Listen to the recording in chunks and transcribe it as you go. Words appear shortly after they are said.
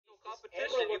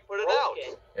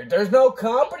If there's no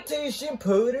competition,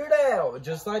 put it out.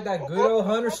 Just like that good old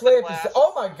Hunter Slip.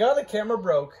 Oh my God, the camera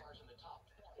broke.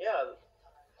 Yeah.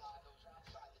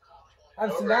 I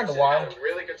haven't seen that in a while. Had a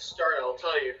really good start, I'll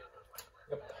tell you.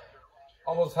 Yep.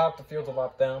 Almost half the field's a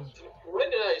lap down. When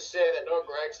did I say that Noah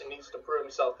Gragson needs to prove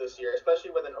himself this year,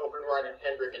 especially with an open run in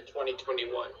Hendrick in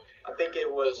 2021? I think it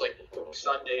was like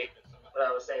Sunday when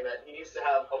I was saying that he needs to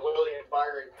have a William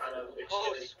Byron kind of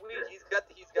experience. Oh, sweet. He's got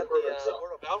the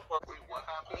World of Outlaws. What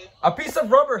happened? A piece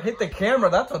of rubber hit the camera.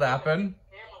 That's what happened.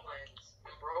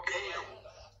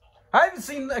 I haven't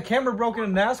seen a camera broken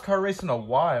in a NASCAR race in a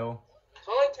while.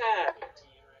 Contact.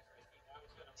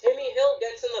 Timmy Hill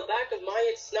gets in the back of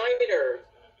Myatt Snyder.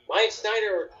 Myatt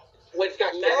Snyder would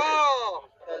got Oh!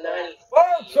 the 90.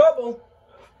 Oh, trouble.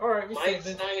 All right, we Myatt saved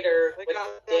it. Snyder They with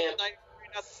got the damn. 93,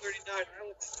 not 39. I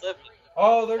was 11.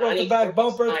 Oh, there goes the back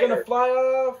bumper. It's gonna fly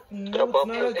off. No, it's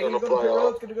bumper's not. It's gonna gonna fly go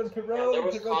off. to pit road. It's gonna go to pit Yeah, road. there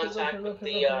was Pit road, pit road, contact pit road, with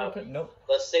pit the, road, pit road. Nope.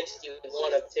 the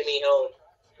 61 of Timmy Hill.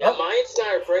 Yeah, Oh. Myatt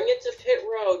Snyder, bring it to pit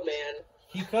road, man.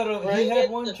 He could have. He Bring had it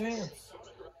one to- chance.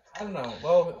 I don't know.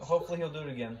 Well, hopefully he'll do it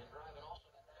again.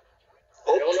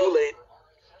 Oh, don't too know. late.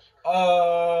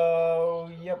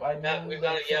 Oh, yep. I That, knew we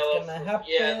got that's a yellow. gonna happen.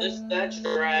 Yeah, that's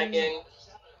dragging.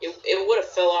 It would have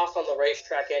fell off on the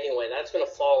racetrack anyway. That's gonna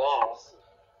fall off.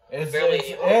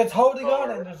 It's holding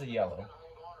on, and there's a yellow.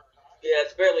 Yeah,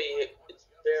 it's barely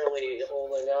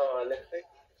holding on.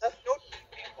 That's no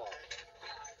people.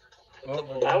 Well,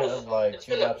 we're That gonna was- have like it's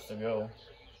 2 gonna- laps to go.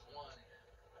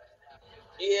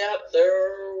 Yeah,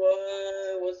 there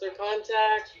was there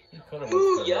contact. He could have.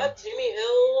 Ooh, yeah, Timmy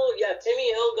Hill. Yeah,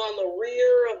 Timmy Hill got on the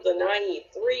rear of the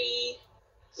 93.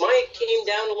 Mike came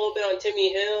down a little bit on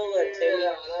Timmy Hill. And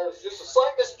Yeah, that was just a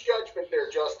slight misjudgment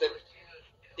there, Justin.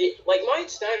 like Mike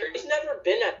Snyder, he's never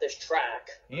been at this track.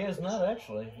 He is not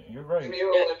actually. You're right. Timmy A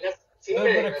Hill, Yeah,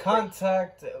 little bit of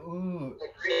contact. Ooh.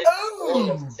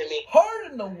 Oh! Timmy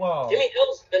Hard in the wall.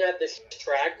 Hill's been at this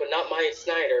track, but not Mike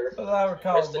Snyder. But I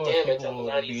recall Where's the Busch damage people on the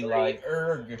would be 93? like,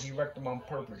 "Erg, he wrecked him on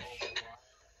purpose."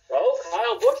 Oh,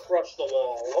 Kyle Busch brushed the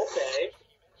wall. Okay.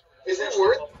 is it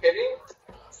worth hitting?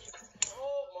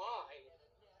 Oh my.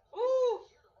 Woo.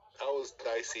 That was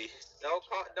dicey. No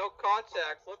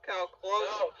contact. Look how close.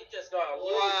 No, he just got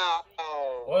loose.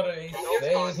 Wow. What are he Here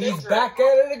saying? comes He's Centric. back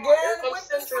at it Here again comes with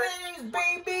the Centric. saves,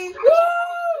 baby!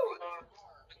 Woo!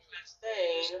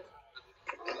 Stain.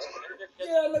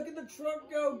 Yeah, look at the truck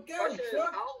go. Go, Question is,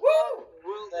 truck. how Woo!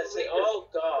 Let's see. Oh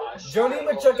gosh. Joe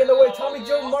Nemechek in the way. Tommy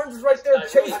Joe Martin's right there.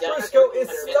 Chase Briscoe is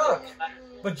stuck.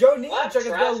 But Joe Nemechek is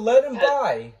going to let him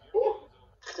by. Woo!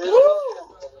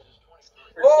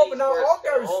 Oh, but now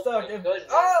Allgaier is stuck.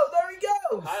 Oh, there he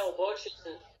goes. Kyle Busch is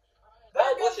in. There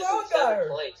Kyle goes Busch is in 7th Allgaier.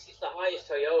 place. He's the highest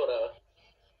Toyota.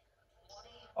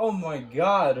 Oh my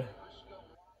God.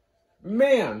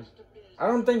 Man, I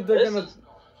don't think they're This gonna. is-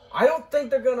 I don't think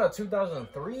they're gonna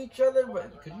 2003 each other.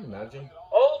 But could you imagine?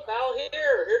 Oh, Val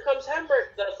here comes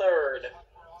Hemrick the third.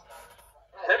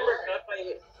 Hemrick up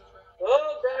by.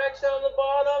 Oh, Greg's on the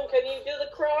bottom. Can you do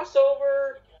the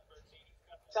crossover?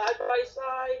 Side by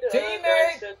side. Teammate!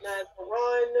 Greg's in that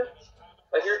run.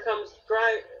 But here comes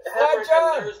Greg. Good Hemrick,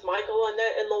 job. and there's Michael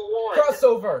Annette in the one.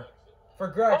 Crossover for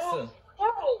Gregson.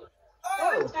 Oh,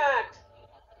 Oh. contact.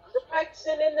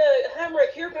 Gregson in the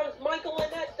Hemrick. Here comes Michael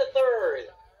Annette the third.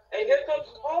 And here comes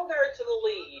Allgaier to the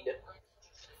lead.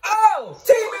 Oh,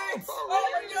 teammates! Oh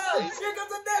my God! Here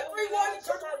comes the net 3-1.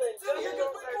 Turns around, here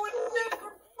comes Michael and net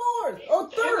for fourth. Oh,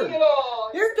 third.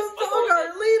 Here comes Allgaier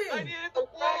I leading. needed the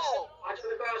ball.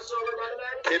 Watching the crossover by the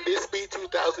back. Can this be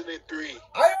 2003?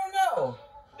 I don't know.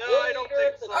 No, I don't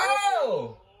think so.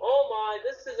 Oh! Oh my,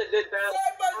 this is a good battle.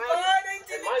 Side by side, 18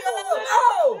 to Michael go. Annette.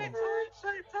 Oh!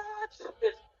 Same touch.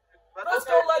 Let's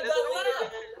go like that There's lap.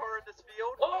 a car in this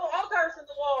field. Oh, Allgaier's in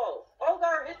the wall.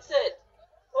 Allgaier hits it.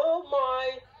 Oh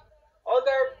my.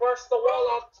 Allgaier brushed the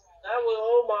wall off. That was,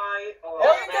 oh my. Oh,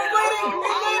 he's leading!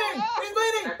 He's leading! He's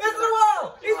leading! He's in the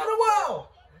wall! He's in the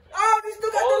wall! Oh, he still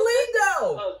got the lead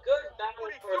though! A good battle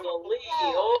for the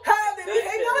lead. Oh, How did he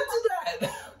hang on to that?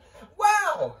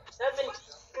 Wow! 7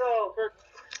 go for.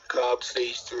 Cobb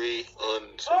stage 3 on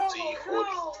some Oh Z40.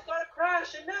 no, got a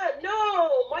crash in that.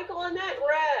 No, Michael Annette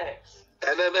wrecks.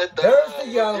 And then There's the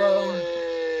yellow.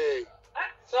 Yay.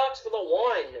 That sucks for the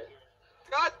one.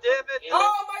 God damn it.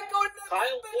 Oh my goodness!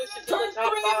 Kyle Busch is in Turn the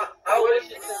top three. five. Oh, Kyle Busch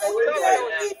is in the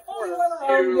top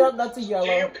five. Yep, that's a Do you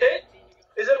yellow. pit?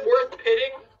 Is it worth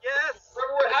pitting? Yes.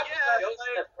 Remember what happened last Yes.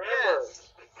 night? Remember,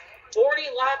 Yes. 40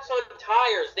 laps on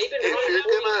tires. They've been If running you're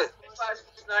 40 gonna,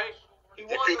 Last night. He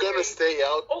won if you're the gonna race. stay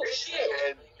out, Oh shit!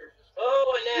 and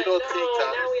Oh, and You then don't no, think,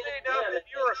 Thomas? now we Hey, have now, damn if it.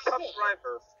 you're a cup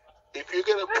driver, If you're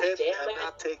gonna God pit damn and it.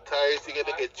 not take tires, you're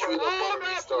gonna get chewed up Oh, on a no,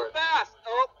 too restart. fast.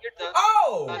 Oh, you're done.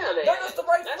 Oh! Yeah, man. That is the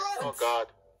right That's- front! Oh God.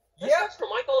 This Yep. sucks for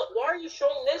Michael. Why are you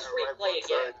showing this Yeah, right replay front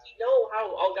again? side. You know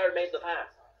how Allgaier made the pass.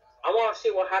 I want to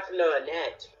see what happened to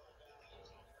Annette.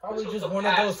 Probably This was just the one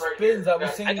of those pass right spins here. that we I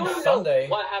seen I don't Sunday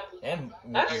know what happened. and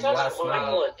That sucks last for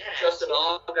Michael night. Annette. Justin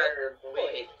Allgaier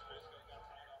Wait.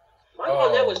 Michael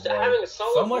Annette was boy. having a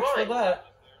solid So much run. for that.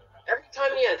 Every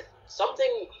time he had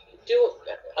something do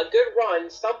a good run,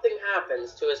 something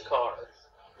happens to his car.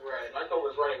 Right, Michael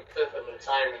was running fifth at the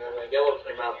time, and then the yellow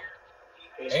came out.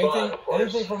 He spun, of course.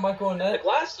 Anything from Michael Annette? Like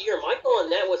last year, Michael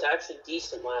Annette was actually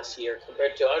decent last year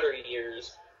compared to other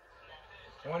years.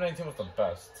 119 was the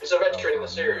best. He's a veteran in the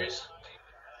series.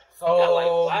 So, Yeah, like,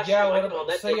 last year, Michael what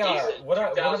Annette say, did decent. what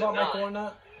about 2009. Michael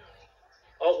Annette?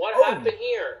 Oh, what Oh. happened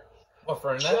here? What,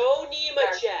 for Annette? Joe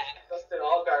Nemechek. Justin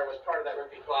Allgaier was part of that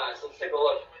rookie class. Let's take a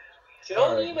look. Joe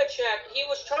Alright. Nemechek, he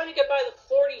was trying to get by the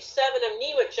 47 of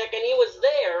Nemechek, and he was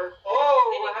there.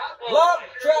 Oh, what happened? Lap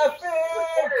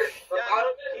traffic!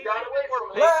 He got away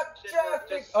from it. Lap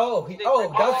traffic! Oh, that's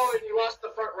Oh, and he lost the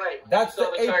front right. that's Saw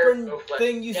the tire apron go flat.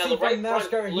 thing you Yeah, see the right from front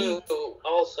NASCAR blew Heat.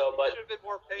 also, but Should have been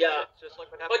more patient, yeah. just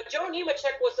like what happened. but Joe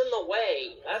Nemechek was in the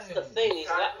way. That's the thing. He's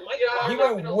not. He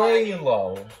went way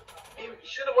low. He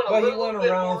should have went a But he little went bit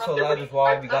around, more so up there, that but is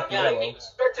why we got the I yellow.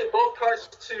 expected both cars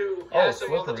to Oh, pass him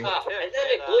on the slippery. top. And then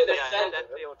it blew the yeah, fender.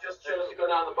 that deal Just chose to go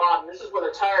down the bottom. This is where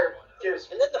the tire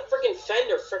gives. And then the freaking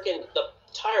fender, the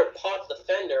tire popped the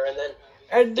fender, and then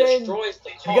And then destroys the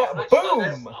you car. got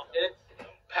boom!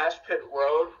 Past pit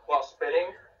road while spinning.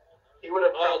 He would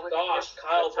have. Oh gosh,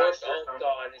 Kyle Busch. Oh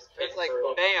god, his pit It's like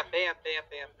crew. bam, bam, bam,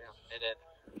 bam, bam, and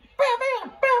then Bam,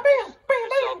 bam, bam, bam, bam,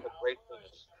 yourself bam. a great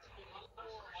finish.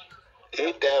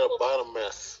 Ain't that a bottom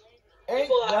mess? Ain't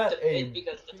People have to that pit a...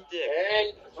 because the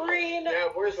and green. Yeah,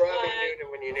 where's Robbie flag.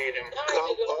 Newton when you need him? Now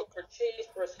they go for Chase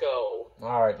Briscoe.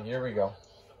 Alright, here we go.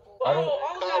 I don't-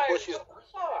 Oh, Kyle Allgaier, Busch is- what the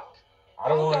fuck? I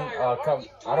don't want,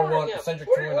 I don't want Centric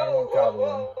to win, I don't want Kyle to win.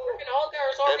 Freaking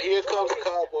Allgaier's And already here through comes it.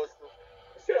 Kyle Busch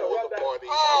to the party.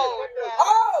 Oh, no.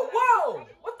 Oh, whoa!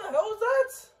 What the hell is that?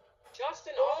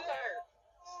 Justin Allgaier,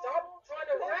 stop trying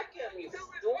to wreck him, you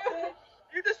stupid.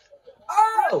 You just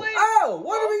Oh, oh,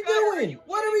 what are we doing?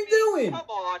 What are we doing? come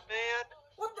on, man.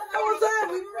 What the hell is that?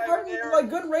 We were having like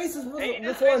good races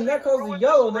before and that caused the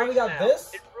yellow, now we got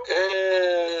this?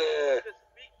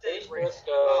 Chase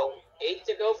Briscoe. 8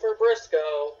 to go for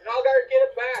Briscoe. And Allgaier get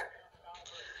it back.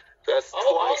 That's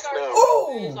twice Allgaier now.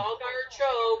 Oh! Allgaier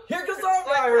choke. Here comes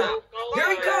Allgaier. Here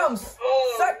he comes.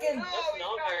 Second. Justin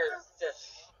Allgaier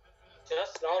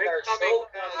Justin Allgaier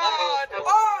choked.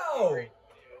 Oh!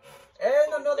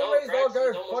 And another No, race, Braxton's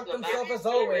Allgaier almost fucked in the himself back. as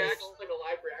always. Reactions like a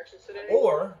live reaction today?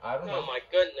 Or, I don't Oh know. my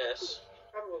goodness.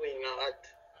 Probably not.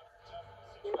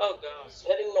 Oh god.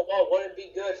 Hitting the wall wouldn't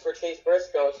be good for Chase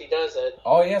Briscoe if he does it.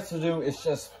 All he has to do is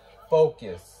just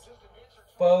focus.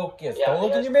 Focus. Yeah, Don't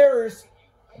look he in has- your mirrors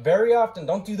very often.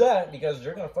 Don't do that because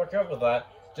you're going to fuck up with that.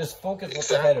 Just focus what's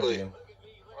ahead of Exactly. you.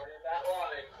 Under that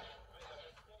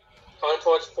line. On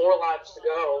towards 4 laps to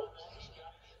go.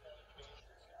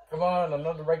 Come on,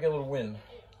 another regular win.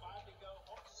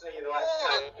 See the last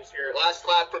time this year. Last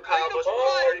lap for Kyle Busch.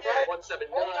 Oh, 30.179.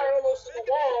 Allgaier almost to the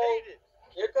wall.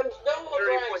 Here comes Noah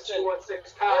Braxton.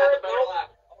 30.216. Kyle had the better lap.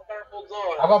 Allgaier holds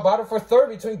on. How about battle for third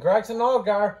between Gregson and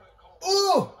Allgaier?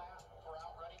 Ooh!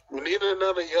 We need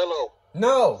another yellow.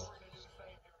 No!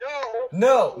 No.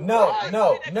 No! No!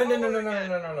 No! No! No! No! No! No! No! No!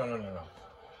 No! No! No! No!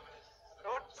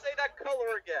 Don't say that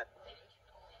color again.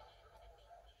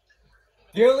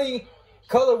 The only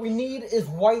color we need is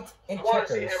white and I want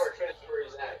to see checkers. him or transfer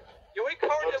his neck. The only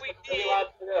color that we 3 need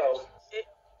laps to go. it-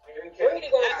 Where did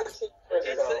he go for Chase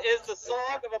is Briscoe? the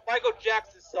song of a Michael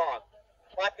Jackson song,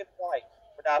 Black and White.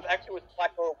 But actually, it was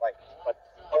black or white. But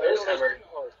there's those Hemmer.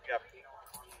 colors, yeah.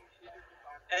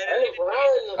 Hey, Brown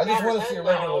in the I just top want to 10 see a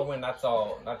regular now. win. That's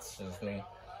all. That's just me.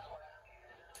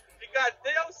 We got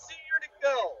Dale Senior to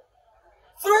go,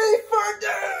 3 for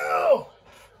Dale!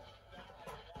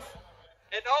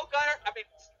 and Allgaier. I mean,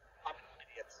 I'm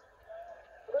idiots.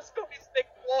 Briscoe needs to make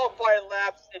qualifying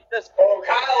laps and just. Oh,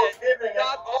 Kyle's giving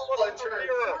Not up all in almost a turn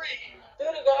mirror. 3. 2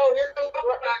 to go. Here comes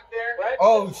Back there. Braxton.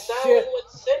 Oh, Battling shit. with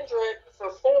Cindric for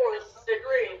 4th.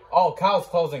 Green. Oh, Kyle's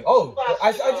closing. Oh,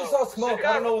 I just saw smoke.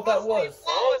 I don't know what that was.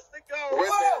 Flawless to go.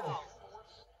 Whoa!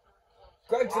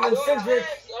 Gregson and Cindric.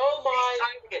 Oh my.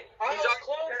 He's Kyle's already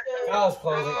closing. Kyle's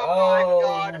closing. Oh my Oh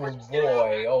God, we're just getting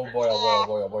boy. Oh boy. Oh boy. Oh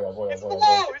boy. Oh boy. Oh boy. It's Oh the boy. Oh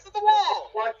boy. wall. He's at the wall.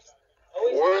 What? Oh,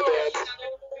 he's We're still dead.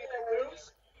 there.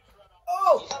 He's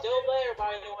Oh! still there,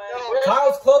 by the way. No. Briscoe-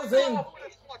 Kyle's closing. Oh,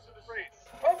 that's clutch of the race.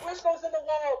 Oh, Briscoe's in the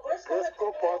wall. Briscoe's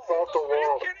Briscoe pops off the Are you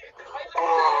wall. kidding?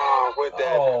 Oh,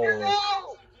 Dead.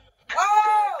 Oh!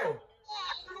 Oh!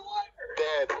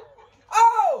 Dead.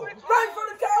 Oh! Right for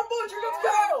the Kyle Busch. Here comes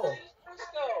Kyle.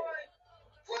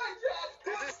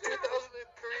 This is 2003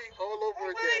 all over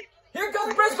again. Here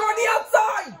comes Briscoe on the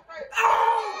outside.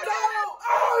 Oh, Kyle!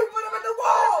 Oh, he put him in the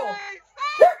wall.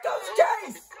 Here comes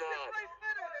Chase.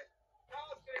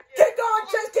 Keep going,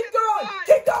 Chase. Keep going.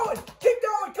 Keep going. Keep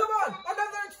going. Come on.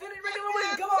 Another Xfinity regular win.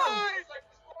 Come on.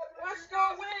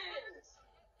 Briscoe wins.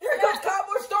 Here comes Kyle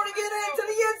Busch starting to get into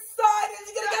the inside. Is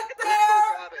he gonna get there?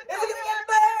 Is he gonna get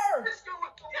there?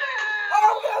 Oh,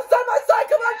 we got side by side.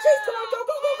 Come on, Chase. Come on. Go,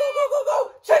 go, go, go, go, go, go.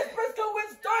 Chase Briscoe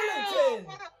wins Darlington.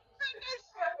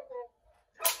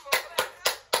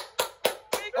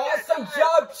 Awesome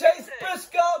job, Chase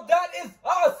Briscoe. That is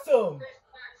awesome.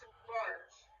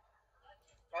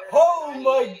 Oh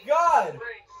my God.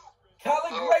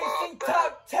 Calic Racing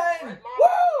top 10.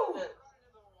 Woo!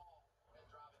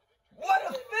 What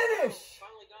a finish.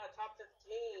 Finally got a top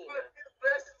 15.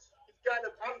 He's got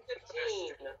a top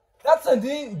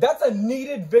 15. That's a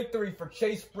needed victory for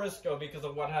Chase Briscoe because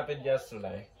of what happened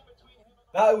yesterday.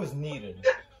 That was needed.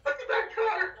 Look at that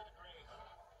car.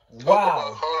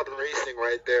 Wow. Hard racing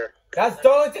right there. That's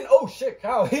Darlington. Oh shit,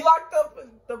 Kyle. He locked up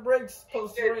the brakes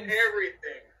post He did race.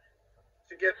 everything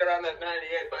to get that on that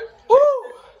 98, but Woo!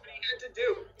 what he had to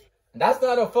do. That's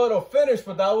not a photo finish,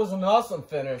 but that was an awesome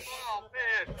finish. Oh,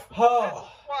 man. Oh.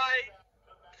 That's why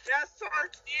NASCAR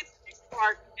needs to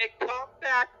start and come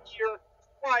back here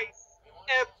twice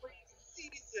every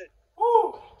season.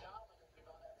 Woo!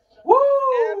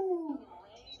 Woo!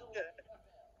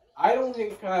 I don't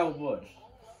hate Kyle Busch.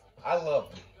 I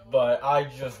love him, but I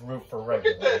just root for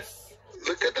regulars.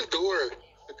 Look at the door.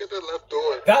 Look at the left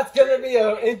door. That's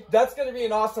gonna be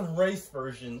an awesome race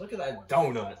version. Look at that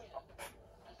donut.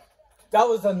 That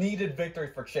was a needed victory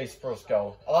for Chase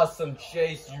Briscoe. Awesome,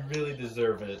 Chase. You really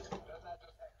deserve it.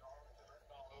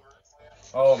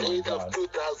 Oh my Fate of God.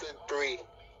 2003.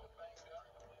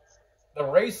 The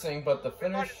racing, but the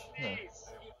finish. No.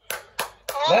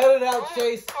 Oh, Let it out,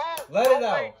 Chase. Let it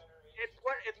out. wait.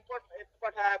 It's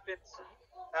what happens.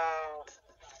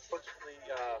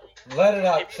 Unfortunately, Let it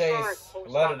out, if you saw Chase. post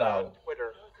Let on, it out.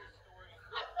 Twitter.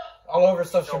 All over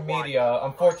social Don't watch. media.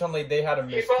 Unfortunately, they had a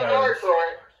Keep on hard, miscarriage.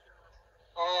 Troy.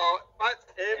 But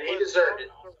And he deserved it.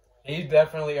 He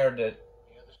definitely earned it.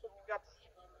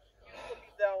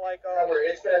 Remember,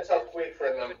 it's been a tough week for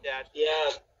them. Yeah.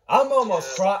 I'm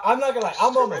almost crying. I'm not gonna lie.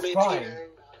 I'm almost Serenity. crying.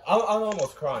 I'm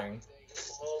almost crying.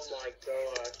 Oh my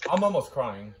God. I'm almost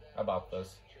crying about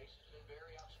this.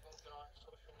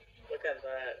 Look at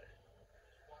that.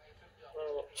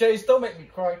 Oh. Chase, don't make me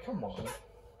cry. Come on.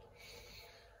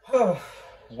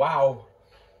 Wow.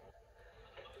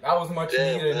 That was much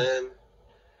Damn, needed. man.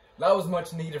 That was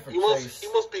much needed for He Chase.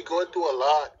 must be going through a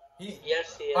lot.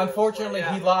 Yes, he is. Unfortunately,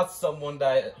 Yeah. he lost someone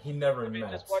that he never I mean,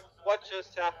 met. that's what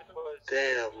just happened was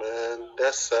Damn, man.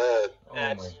 That's sad. Oh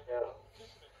my. the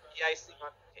icing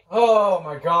on the cake. Oh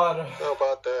my God. How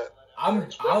about that? I'm Ready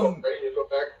to go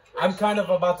back? I'm kind of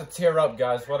about to tear up,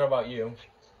 guys. What about you?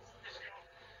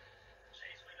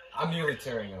 I'm nearly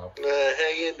tearing up. Nah,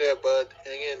 hang in there, bud.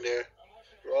 Hang in there.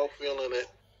 We're all feeling it.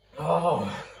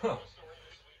 Oh.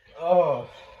 Oh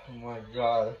my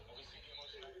God.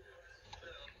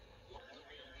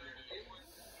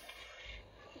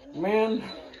 Man,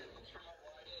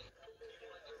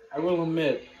 I will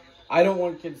admit, I don't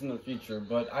want kids in the future,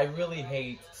 but I really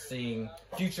hate seeing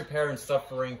future parents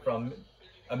suffering from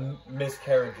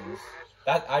miscarriages.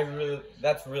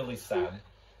 That's really sad.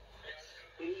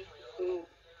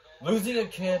 Losing a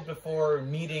kid before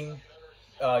meeting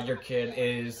your kid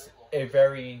is a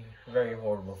very, very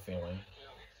horrible feeling.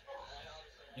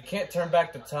 You can't turn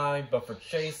back the time, but for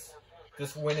Chase,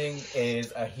 this winning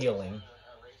is a healing.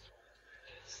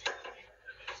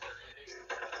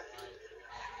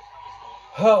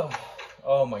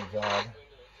 Oh my God.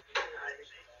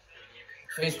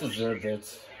 Chase deserved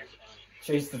it.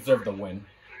 Chase deserved the win.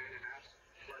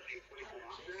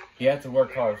 He had to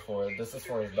work hard for it. This is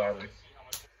for his daughter.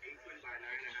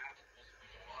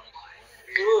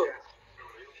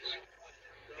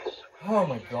 Oh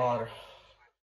my God.